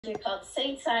called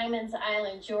St. Simon's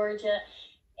Island, Georgia.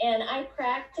 And I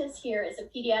practice here as a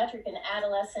pediatric and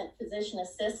adolescent physician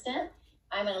assistant.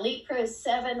 I'm an Elite Pro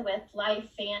 7 with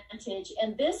LifeVantage.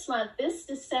 And this month, this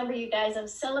December, you guys, I'm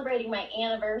celebrating my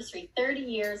anniversary, 30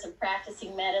 years of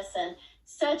practicing medicine.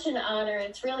 Such an honor.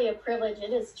 It's really a privilege.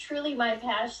 It is truly my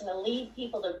passion to lead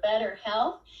people to better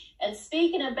health. And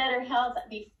speaking of better health,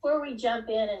 before we jump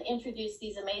in and introduce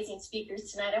these amazing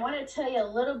speakers tonight, I want to tell you a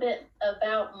little bit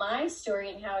about my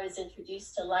story and how I was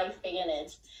introduced to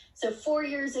LifeVantage. So 4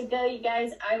 years ago, you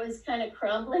guys, I was kind of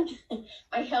crumbling.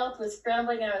 My health was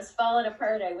crumbling. I was falling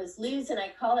apart. I was losing.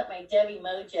 I call it my Debbie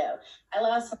Mojo. I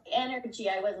lost my energy.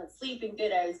 I wasn't sleeping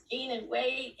good. I was gaining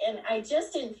weight, and I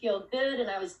just didn't feel good.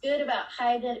 And I was good about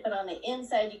hiding it, but on the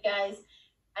inside, you guys,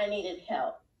 I needed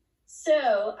help.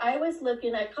 So I was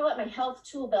looking, I call it my health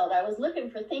tool belt. I was looking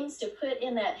for things to put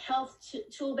in that health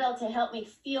tool belt to help me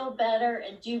feel better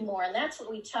and do more. And that's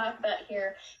what we talk about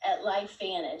here at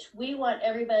LifeVantage. We want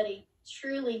everybody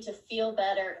truly to feel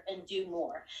better and do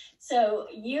more. So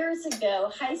years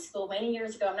ago, high school, many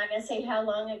years ago, I'm not going to say how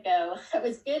long ago, I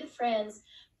was good friends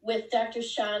with Dr.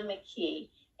 Sean McKee.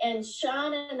 And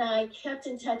Sean and I kept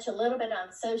in touch a little bit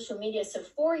on social media. So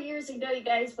 4 years ago, you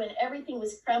guys, when everything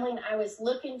was crumbling, I was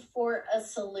looking for a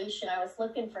solution. I was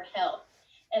looking for help.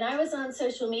 And I was on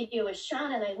social media with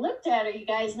Sean, and I looked at her, you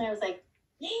guys, and I was like,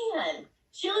 man,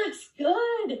 she looks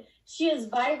good. She is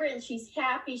vibrant. She's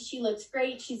happy. She looks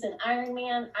great. She's an Iron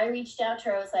Man. I reached out to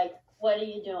her. I was like, what are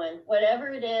you doing? Whatever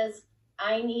it is,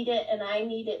 I need it, and I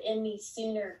need it in me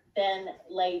sooner than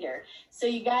later. So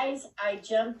you guys, I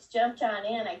jumped on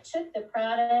in. I took the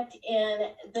product, and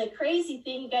the crazy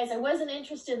thing, you guys, I wasn't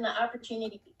interested in the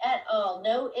opportunity at all.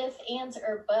 No ifs, ands,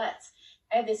 or buts.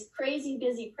 I had this crazy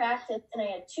busy practice, and I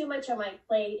had too much on my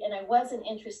plate, and I wasn't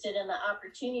interested in the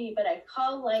opportunity, but I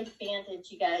call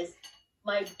LifeVantage, you guys,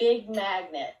 my big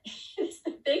magnet. It's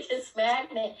the biggest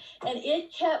magnet, and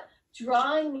it kept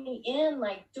drawing me in,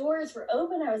 like doors were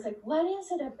open. I was like, what is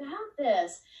it about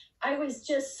this? I was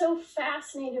just so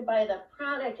fascinated by the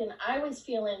product, and I was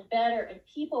feeling better, and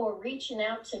people were reaching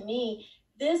out to me.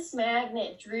 This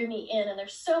magnet drew me in, and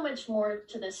there's so much more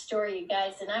to this story, you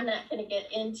guys, and I'm not going to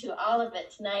get into all of it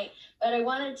tonight, but I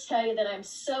want to tell you that I'm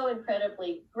so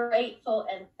incredibly grateful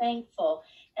and thankful.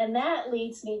 And that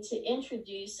leads me to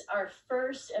introduce our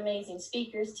first amazing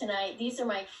speakers tonight. These are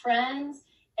my friends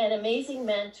and amazing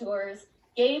mentors,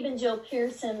 Gabe and Jill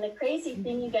Pearson. The crazy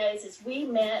thing, you guys, is we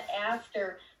met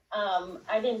after,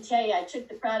 I didn't tell you, I took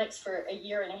the products for a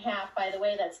year and a half. By the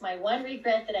way, that's my one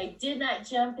regret, that I did not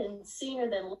jump in sooner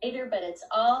than later, but it's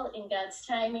all in God's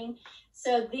timing.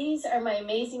 So these are my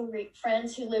amazing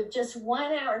friends who live just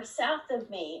 1 hour south of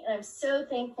me, and I'm so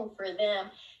thankful for them.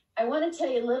 I want to tell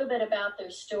you a little bit about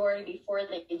their story before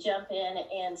they jump in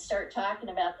and start talking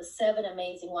about the 7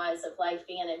 amazing whys of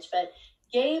LifeVantage. But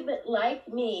Gabe, like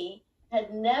me,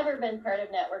 had never been part of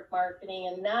network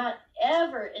marketing and not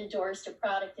ever endorsed a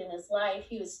product in his life.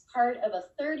 He was part of a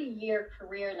 30-year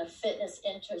career in the fitness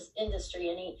industry,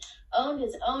 and he owned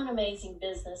his own amazing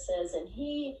businesses. And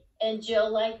he and Jill,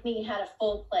 like me, had a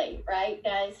full plate, right,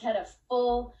 guys? Had a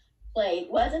full plate.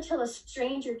 It wasn't until a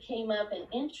stranger came up and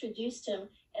introduced him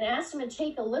and asked him to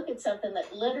take a look at something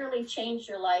that literally changed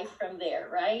your life from there,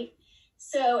 right?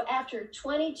 So after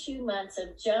 22 months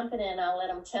of jumping in, I'll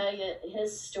let him tell you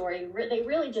his story. They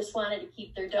really just wanted to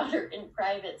keep their daughter in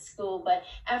private school. But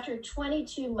after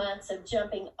 22 months of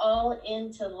jumping all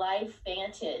into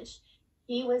LifeVantage,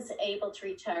 he was able to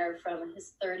retire from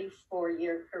his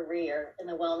 34-year career in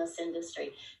the wellness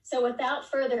industry. So without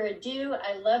further ado,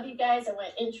 I love you guys. I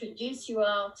want to introduce you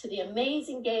all to the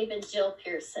amazing Gabe and Jill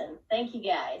Pearson. Thank you,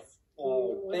 guys.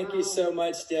 Oh, thank you so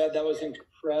much, Deb. That was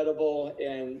incredible.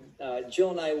 And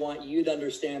Jill and I want you to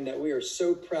understand that we are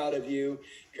so proud of you.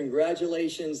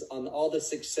 Congratulations on all the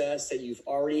success that you've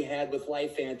already had with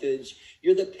LifeVantage.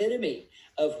 You're the epitome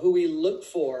of who we look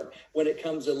for when it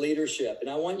comes to leadership.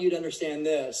 And I want you to understand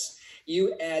this.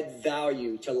 You add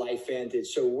value to LifeVantage.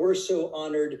 So we're so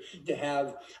honored to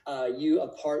have you a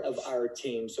part of our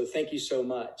team. So thank you so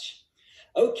much.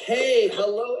 Okay.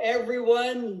 Hello,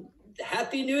 everyone.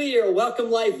 Happy New Year. Welcome,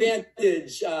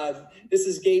 LifeVantage. This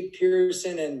is Gabe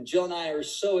Pearson, and Jill and I are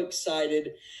so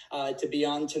excited to be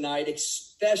on tonight,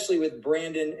 especially with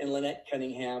Brandon and Lynette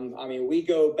Cunningham. I mean, we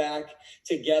go back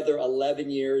together 11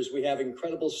 years. We have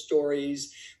incredible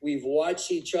stories. We've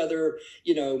watched each other,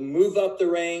 move up the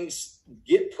ranks,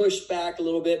 get pushed back a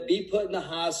little bit, be put in the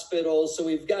hospital. So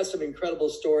we've got some incredible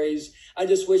stories. I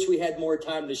just wish we had more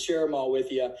time to share them all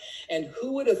with you. And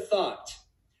who would have thought,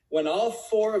 when all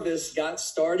 4 of us got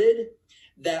started,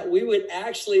 that we would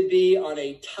actually be on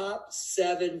a top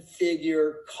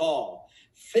 7-figure call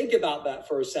Think about that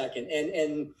for a second.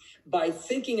 And by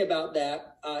thinking about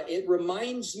that, it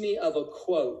reminds me of a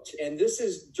quote. And this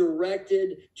is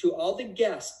directed to all the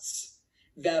guests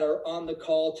that are on the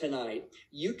call tonight.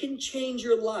 You can change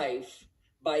your life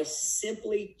by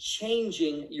simply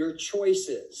changing your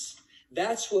choices.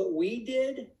 That's what we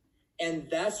did, and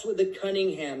that's what the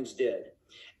Cunninghams did.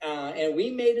 And we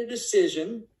made a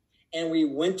decision, and we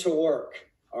went to work.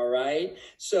 All right.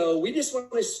 So we just want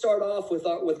to start off with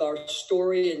our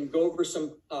story and go over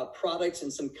some products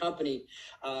and some company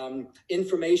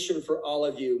information for all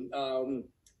of you.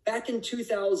 Back in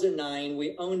 2009,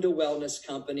 we owned a wellness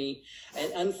company,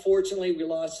 and unfortunately, we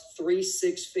lost 3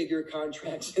 six-figure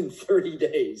contracts in 30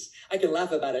 days. I can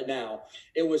laugh about it now.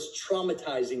 It was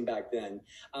traumatizing back then.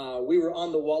 We were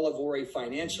on the wall of worry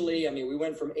financially. I mean, we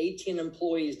went from 18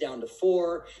 employees down to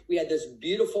 4. We had this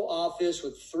beautiful office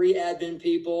with 3 admin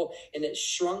people, and it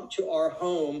shrunk to our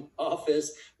home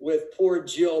office with poor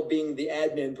Jill being the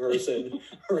admin person,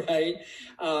 right?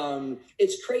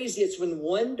 It's crazy. It's when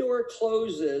one door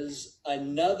closes,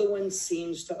 another one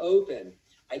seems to open.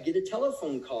 I get a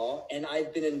telephone call, and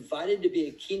I've been invited to be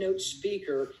a keynote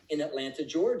speaker in Atlanta,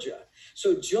 Georgia.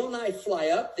 So Jill and I fly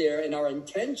up there, and our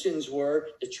intentions were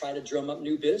to try to drum up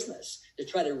new business, to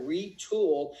try to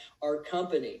retool our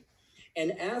company.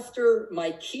 And after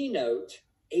my keynote,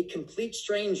 a complete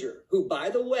stranger, who, by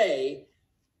the way,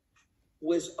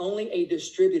 was only a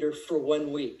distributor for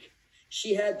 1 week,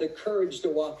 she had the courage to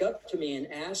walk up to me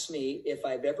and ask me if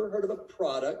I've ever heard of a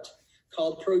product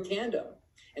called Pro Tandem.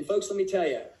 And folks, let me tell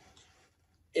you,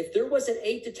 if there wasn't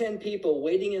 8 to 10 people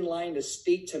waiting in line to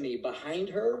speak to me behind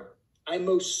her, I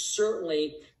most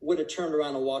certainly would have turned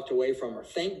around and walked away from her.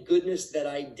 Thank goodness that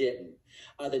I didn't.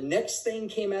 The next thing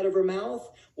came out of her mouth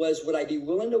was, would I be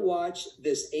willing to watch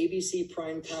this ABC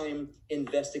primetime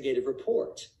investigative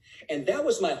report? And that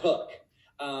was my hook.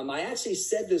 I actually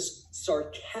said this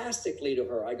sarcastically to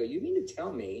her. I go, you mean to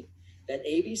tell me that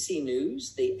ABC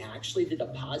News, they actually did a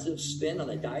positive spin on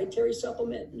a dietary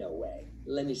supplement? No way.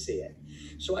 Let me see it.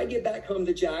 So I get back home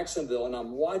to Jacksonville, and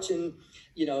I'm watching,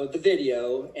 the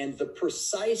video, and the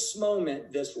precise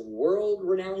moment this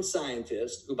world-renowned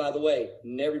scientist, who, by the way,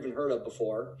 never even heard of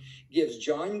before, gives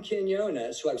John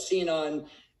Quinones, who I've seen on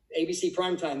ABC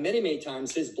Primetime many, many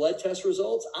times, his blood test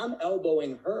results, I'm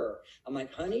elbowing her. I'm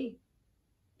like, honey,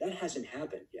 that hasn't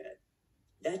happened yet.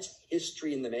 That's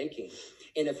history in the making.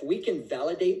 And if we can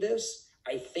validate this,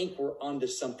 I think we're onto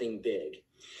something big.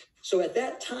 So at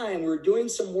that time, we were doing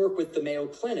some work with the Mayo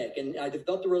Clinic, and I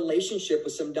developed a relationship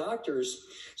with some doctors.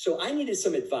 So I needed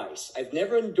some advice. I've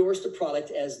never endorsed a product,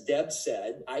 as Deb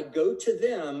said. I go to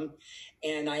them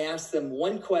and I ask them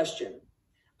one question.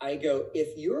 I go,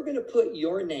 if you're going to put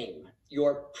your name,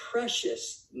 your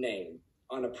precious name,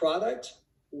 on a product,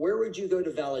 where would you go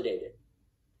to validate it?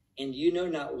 And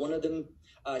not one of them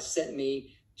sent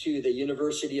me to the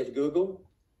University of Google.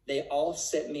 They all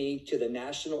sent me to the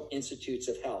National Institutes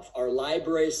of Health, our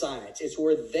Library of Science. It's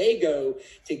where they go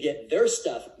to get their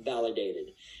stuff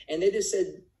validated. And they just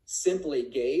said simply,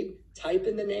 Gabe, type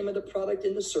in the name of the product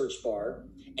in the search bar,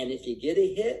 and if you get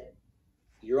a hit,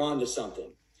 you're on to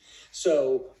something.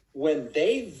 So when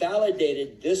they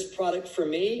validated this product for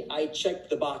me, I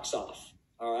checked the box off.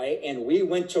 All right. And we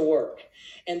went to work.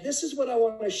 And this is what I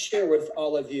want to share with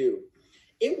all of you.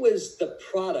 It was the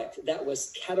product that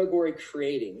was category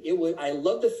creating. I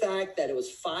love the fact that it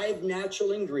was 5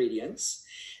 natural ingredients.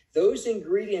 Those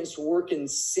ingredients working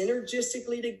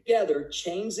synergistically together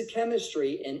change the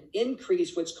chemistry and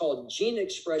increase what's called gene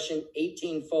expression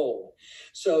 18-fold.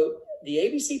 So the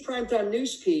ABC Primetime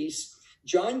News piece,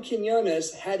 John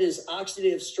Quinones had his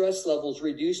oxidative stress levels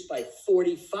reduced by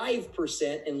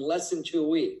 45% in less than 2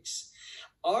 weeks.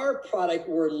 Our product,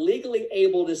 we're legally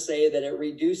able to say that it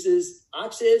reduces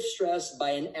oxidative stress by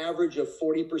an average of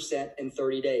 40% in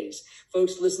 30 days.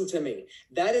 Folks, listen to me.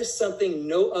 That is something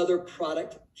no other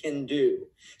product can do.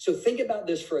 So think about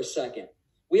this for a second.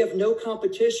 We have no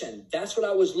competition. That's what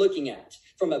I was looking at.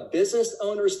 From a business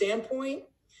owner standpoint,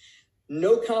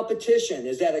 no competition.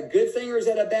 Is that a good thing or is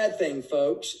that a bad thing,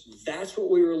 folks? That's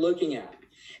what we were looking at.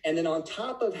 And then on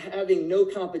top of having no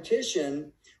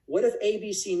competition, what if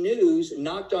ABC News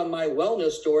knocked on my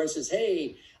wellness door and says,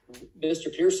 hey,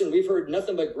 Mr. Pearson, we've heard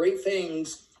nothing but great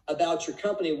things about your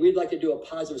company. We'd like to do a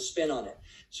positive spin on it.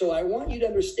 So I want you to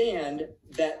understand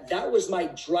that that was my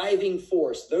driving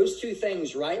force. Those two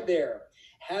things right there,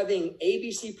 having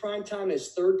ABC Primetime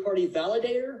as third-party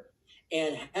validator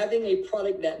and having a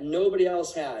product that nobody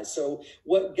else has. So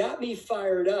what got me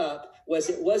fired up was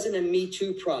it wasn't a Me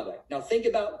Too product. Now think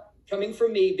about coming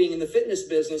from me being in the fitness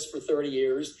business for 30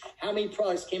 years, how many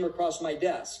products came across my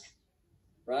desk,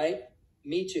 right?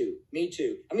 Me too. Me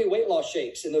too. I mean, weight loss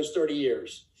shakes in those 30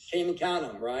 years. Can't even count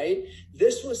them, right?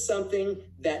 This was something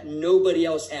that nobody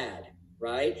else had,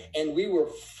 right? And we were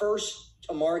first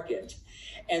to market.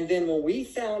 And then when we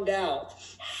found out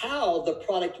how the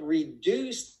product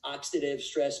reduced oxidative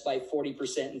stress by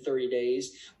 40% in 30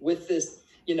 days with this,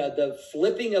 the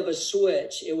flipping of a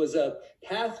switch, it was a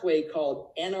pathway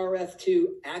called NRF2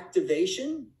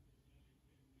 activation.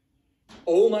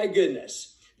 Oh my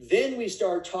goodness. Then we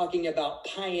start talking about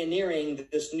pioneering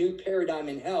this new paradigm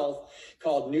in health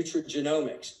called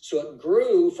nutrigenomics. So it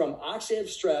grew from oxidative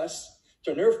stress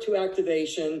to NRF2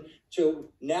 activation to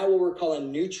now what we're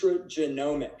calling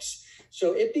nutrigenomics.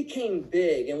 So it became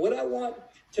big. And what I want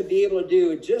to be able to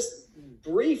do just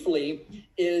briefly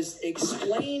is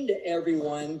explain to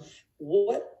everyone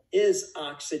what is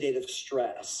oxidative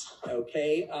stress,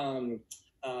 okay?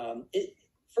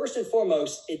 First and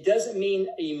foremost, it doesn't mean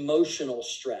emotional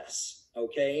stress,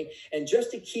 okay? And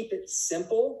just to keep it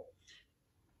simple,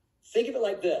 think of it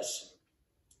like this.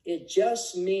 It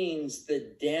just means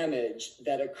the damage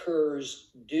that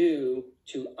occurs due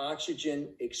to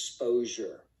oxygen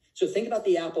exposure. So think about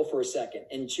the apple for a second.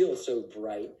 And Jill's so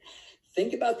bright.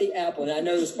 Think about the apple. And I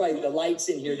know there's probably the lights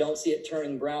in here don't see it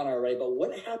turning brown already, but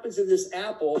what happens to this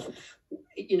apple,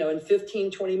 in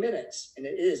 15, 20 minutes? And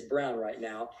it is brown right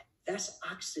now. That's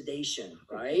oxidation,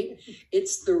 right?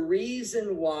 It's the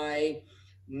reason why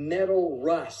metal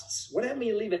rusts. What happens when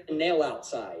you leave a nail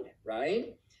outside,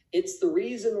 right? It's the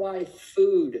reason why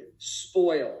food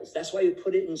spoils. That's why we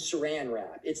put it in saran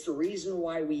wrap. It's the reason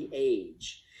why we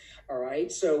age. All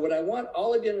right. So what I want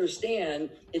all of you to understand,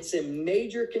 it's a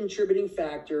major contributing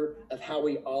factor of how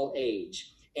we all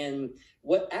age. And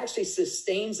what actually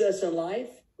sustains us in life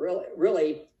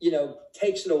really,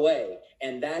 takes it away.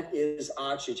 And that is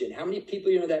oxygen. How many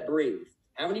people that breathe?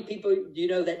 How many people do you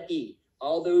know that eat?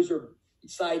 All those are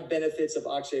side benefits of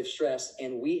oxidative stress,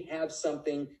 and we have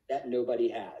something that nobody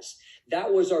has.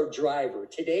 That was our driver.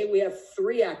 Today we have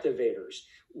 3 activators.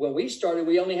 When we started,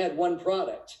 we only had 1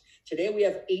 product. Today we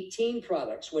have 18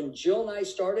 products. When Jill and I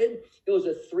started, it was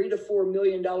a $3 to $4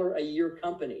 million a year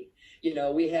company.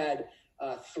 We had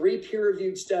 3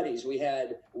 peer-reviewed studies. We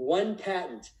had 1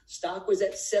 patent. Stock was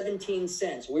at 17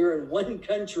 cents. We were in 1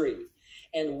 country.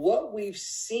 And what we've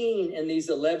seen in these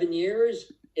 11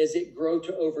 years is it grow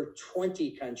to over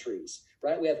 20 countries,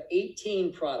 right? We have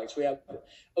 18 products. We have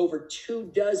over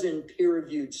 24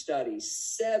 peer-reviewed studies,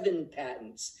 7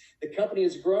 patents. The company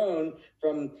has grown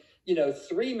from,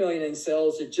 3 million in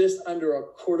sales to just under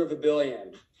 $250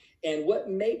 million. And what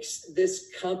makes this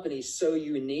company so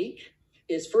unique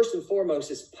is, first and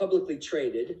foremost, it's publicly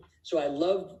traded. So I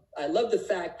love the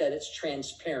fact that it's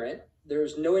transparent.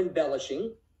 There's no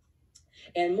embellishing.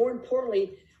 And more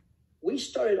importantly, we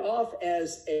started off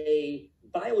as a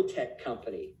biotech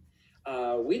company.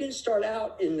 We didn't start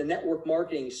out in the network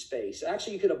marketing space.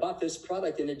 Actually, you could have bought this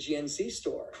product in a GNC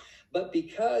store. But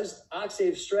because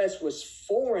oxidative stress was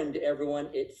foreign to everyone,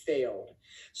 it failed.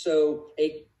 So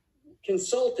a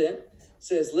consultant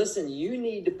says, listen, you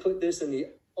need to put this in the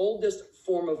oldest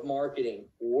form of marketing,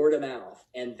 word of mouth.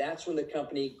 And that's when the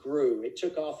company grew. It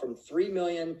took off from 3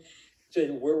 million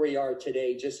to where we are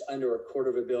today, just under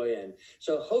 $250 million.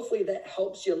 So hopefully that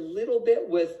helps you a little bit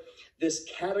with this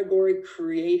category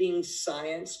creating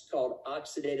science called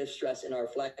oxidative stress in our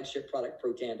flagship product,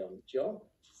 Protandim. Jill?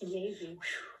 It's amazing.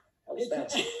 That was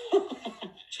fast.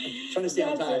 Trying to stay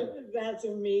on time. That's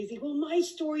amazing. Well, my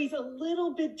story is a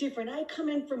little bit different. I come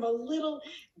in from a little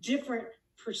different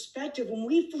perspective. When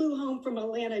we flew home from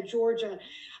Atlanta, Georgia,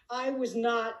 I was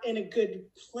not in a good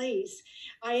place.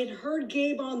 I had heard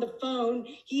Gabe on the phone.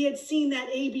 He had seen that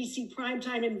ABC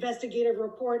Primetime investigative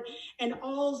report, and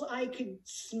all I could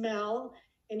smell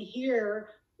and hear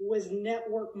was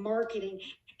network marketing.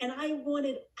 And I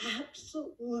wanted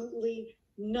absolutely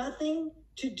nothing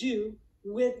to do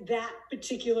with that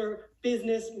particular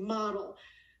business model.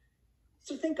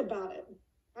 So think about it.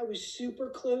 I was super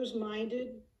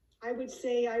closed-minded. I would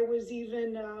say I was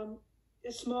even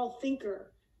a small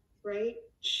thinker, right?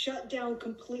 Shut down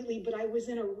completely, but I was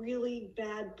in a really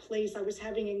bad place. I was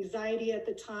having anxiety at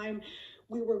the time.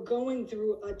 We were going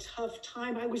through a tough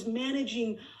time. I was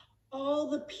managing all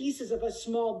the pieces of a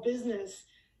small business.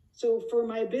 So for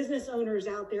my business owners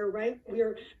out there, right,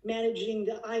 we're managing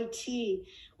the IT,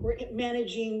 we're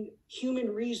managing human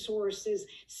resources,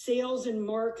 sales and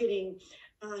marketing,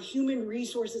 human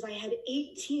resources. I had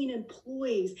 18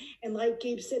 employees. And like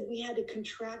Gabe said, we had to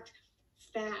contract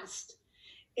fast.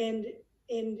 And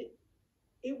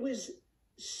it was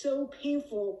so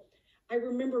painful. I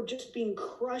remember just being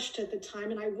crushed at the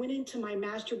time. And I went into my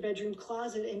master bedroom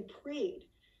closet and prayed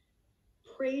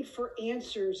for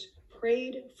answers,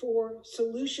 prayed for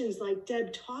solutions like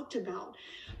Deb talked about.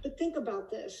 But think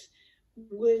about this.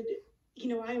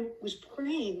 I was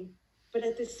praying, but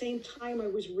at the same time, I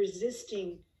was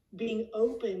resisting being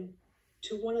open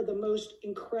to one of the most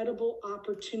incredible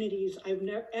opportunities I've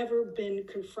ever been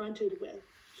confronted with.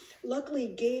 Luckily,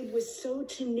 Gabe was so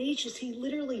tenacious. He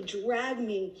literally dragged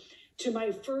me to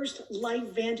my first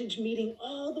Life Vantage meeting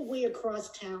all the way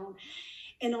across town.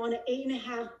 And on an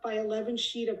 8.5 by 11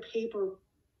 sheet of paper,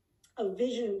 a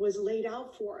vision was laid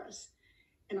out for us.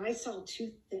 And I saw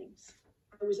two things.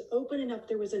 I was open enough.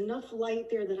 There was enough light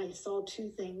there that I saw two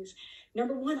things.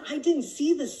 Number one, I didn't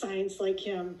see the science like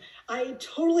him. I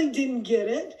totally didn't get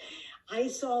it. I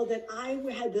saw that I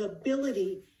had the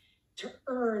ability to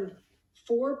earn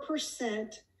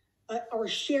 4% or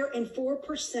share in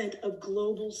 4% of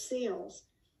global sales.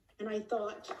 And I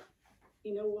thought,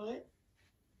 you know what?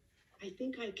 I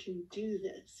think I can do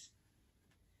this.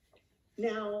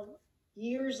 Now,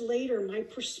 years later, my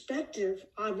perspective,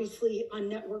 obviously, on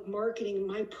network marketing,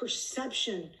 my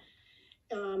perception,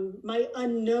 my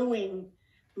unknowing,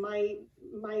 my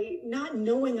not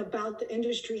knowing about the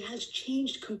industry has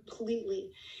changed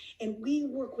completely. And we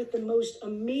work with the most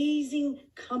amazing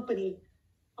company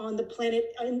on the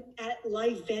planet at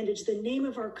Life Vantage. The name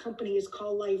of our company is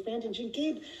called Life Vantage. And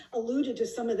Gabe alluded to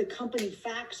some of the company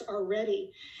facts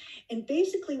already. And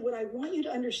basically what I want you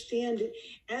to understand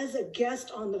as a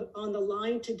guest on the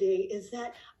line today is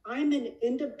that I'm an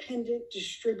independent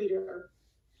distributor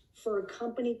for a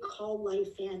company called Life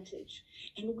Vantage.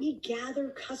 And we gather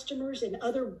customers and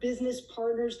other business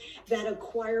partners that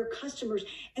acquire customers.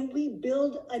 And we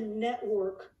build a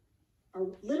network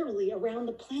literally around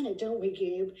the planet, don't we,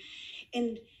 Gabe?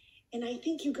 And I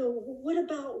think you go, well, what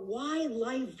about why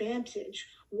Life Vantage?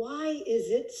 Why is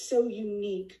it so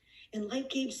unique? And like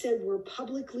Gabe said, we're a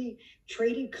publicly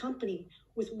traded company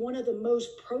with one of the most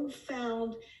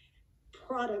profound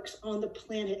products on the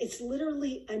planet. It's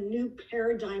literally a new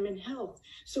paradigm in health.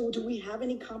 So do we have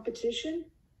any competition?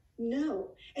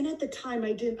 No. And at the time,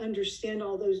 I didn't understand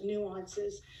all those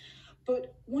nuances.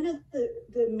 But one of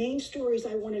the main stories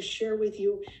I want to share with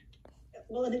you,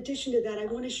 well, in addition to that, I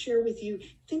want to share with you,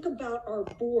 think about our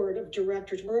board of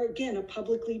directors. We're, again, a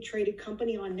publicly traded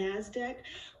company on NASDAQ.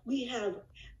 We have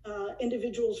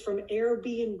individuals from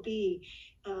Airbnb,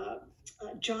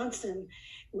 Johnson.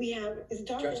 We have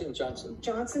Johnson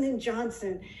 &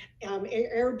 Johnson,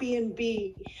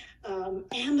 Airbnb,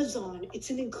 Amazon. It's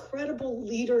an incredible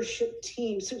leadership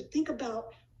team. So think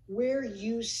about where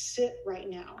you sit right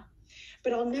now.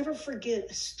 But I'll never forget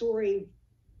a story.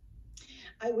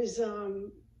 I was,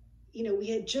 we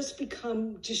had just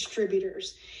become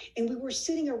distributors, and we were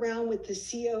sitting around with the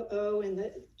COO and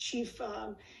the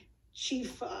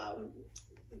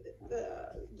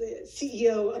the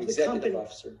CEO of the company,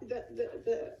 officer.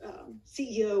 the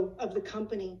CEO of the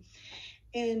company.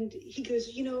 And he goes,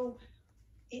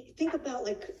 think about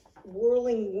like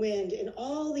whirling wind, and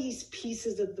all these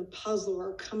pieces of the puzzle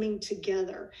are coming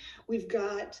together. We've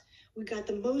got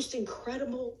the most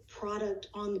incredible product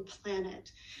on the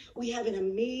planet. We have an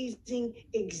amazing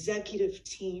executive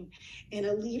team and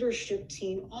a leadership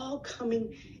team all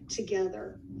coming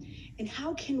together. And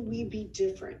how can we be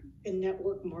different in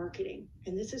network marketing?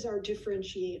 And this is our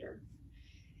differentiator,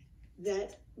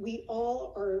 that we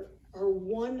all are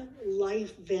one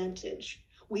Life Vantage.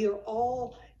 We are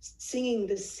all singing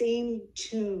the same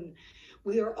tune.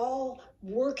 We are all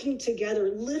working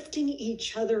together, lifting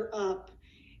each other up.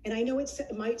 And I know it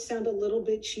might sound a little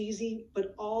bit cheesy,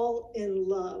 but all in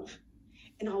love.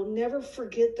 And I'll never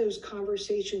forget those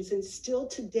conversations. And still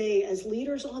today, as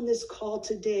leaders on this call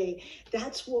today,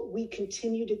 that's what we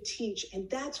continue to teach. And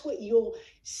that's what you'll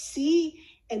see,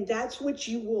 and that's what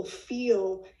you will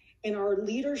feel in our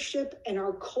leadership and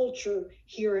our culture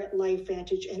here at Life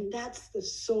Vantage. And that's the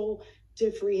sole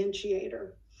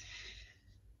differentiator.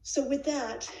 So with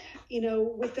that,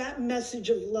 with that message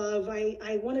of love,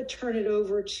 I want to turn it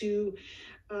over to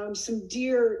some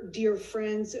dear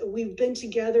friends. We've been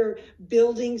together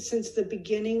building since the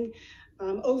beginning,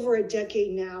 over a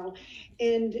decade now.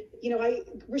 And, I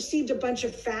received a bunch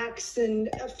of facts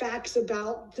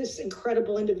about this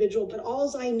incredible individual, but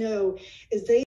all I know is they